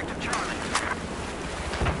 Objective Charlie.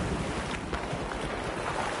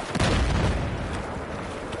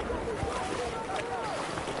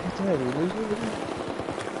 What the hell, did we lose him?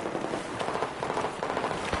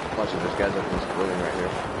 Watch it, there's guys up in this building right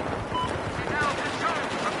here. Now control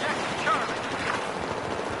Objective Charlie.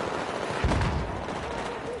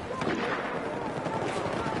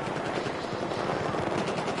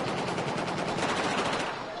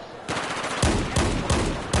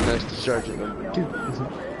 Nice to Sergeant number 2.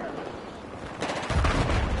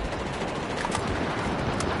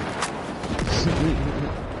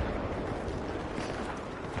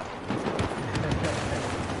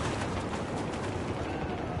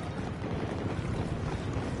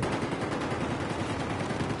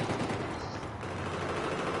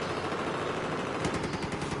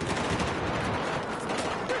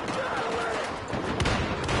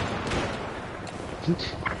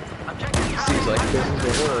 Seems like this is the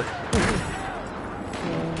work.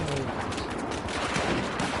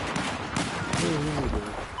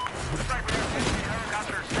 Sniper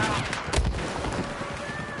helicopter south.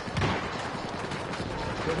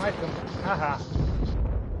 Good night, them. Haha.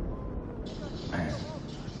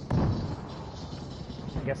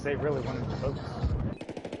 I guess they really wanted to focus.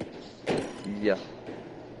 Yeah.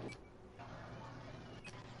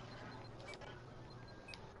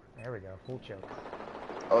 There we go, full choke.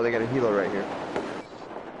 Oh, they got a healer right here.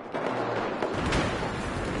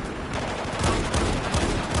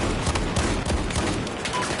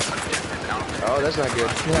 Oh, that's not good.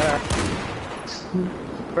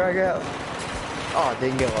 Frag out. Oh,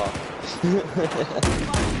 didn't get off.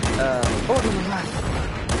 Oh, to my left.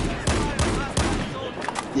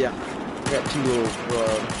 Yeah. I got two little,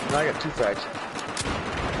 no, I got 2 frags.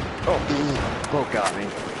 Oh, both got me.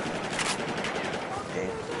 Okay.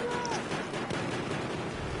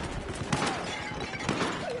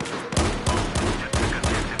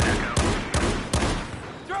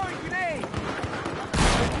 Throwing grenade.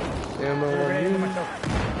 Ammo on you.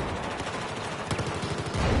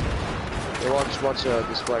 Hey, watch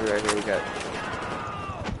this flag right here. We got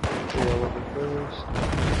 2 weapon flares.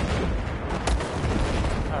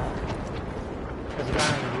 There's a guy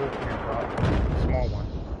on the roof here, Rob. Small one.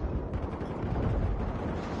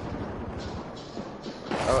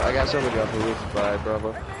 Oh, I got somebody off the roof by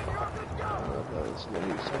Bravo.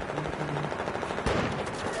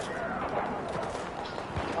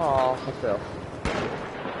 Oh, I fell.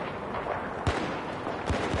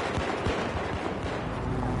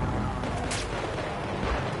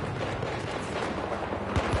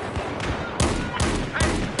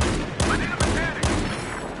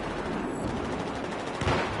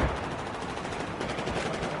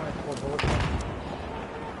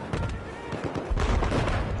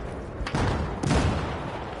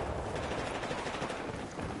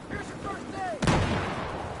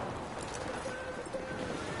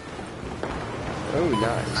 Oh,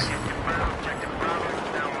 nice.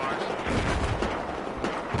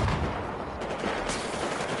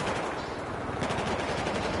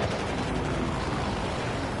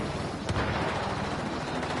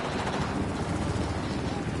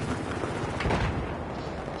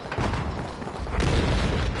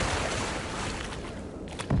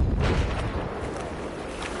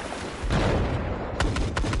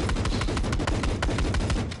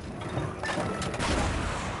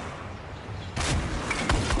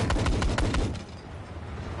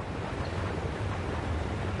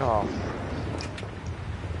 Oh,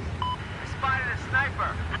 Spotted a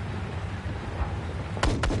sniper.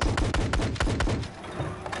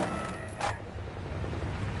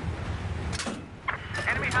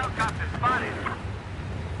 Enemy helicopter spotted.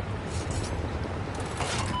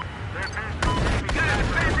 We got a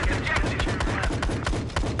defensive objective.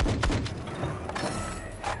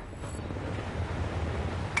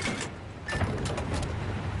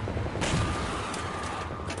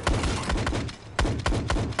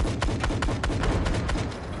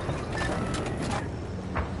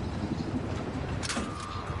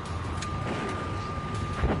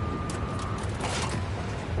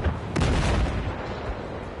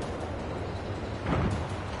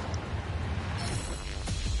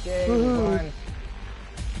 Yay, we won.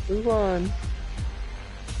 we won.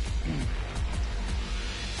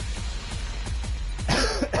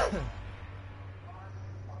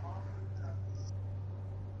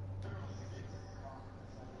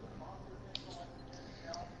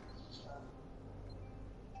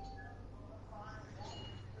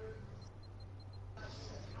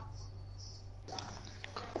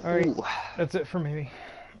 Alright, Ooh. that's it for me.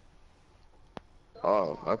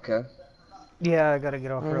 Oh, okay. Yeah, I gotta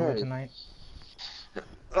get off early Alright. tonight.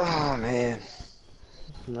 Oh, man.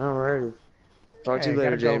 Alrighty. Talk to Hey, you I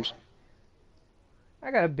later, gotta go. James.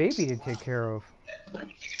 I got a baby to take care of.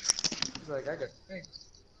 He's like, I got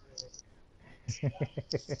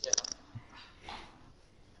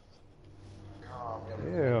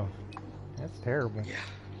Ew, that's terrible. Yeah.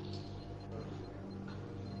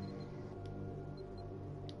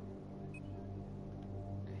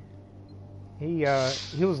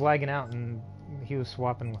 He was lagging out and he was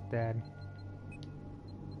swapping with Dad.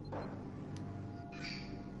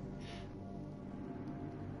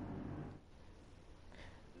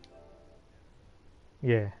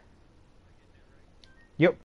 Yeah. Yep.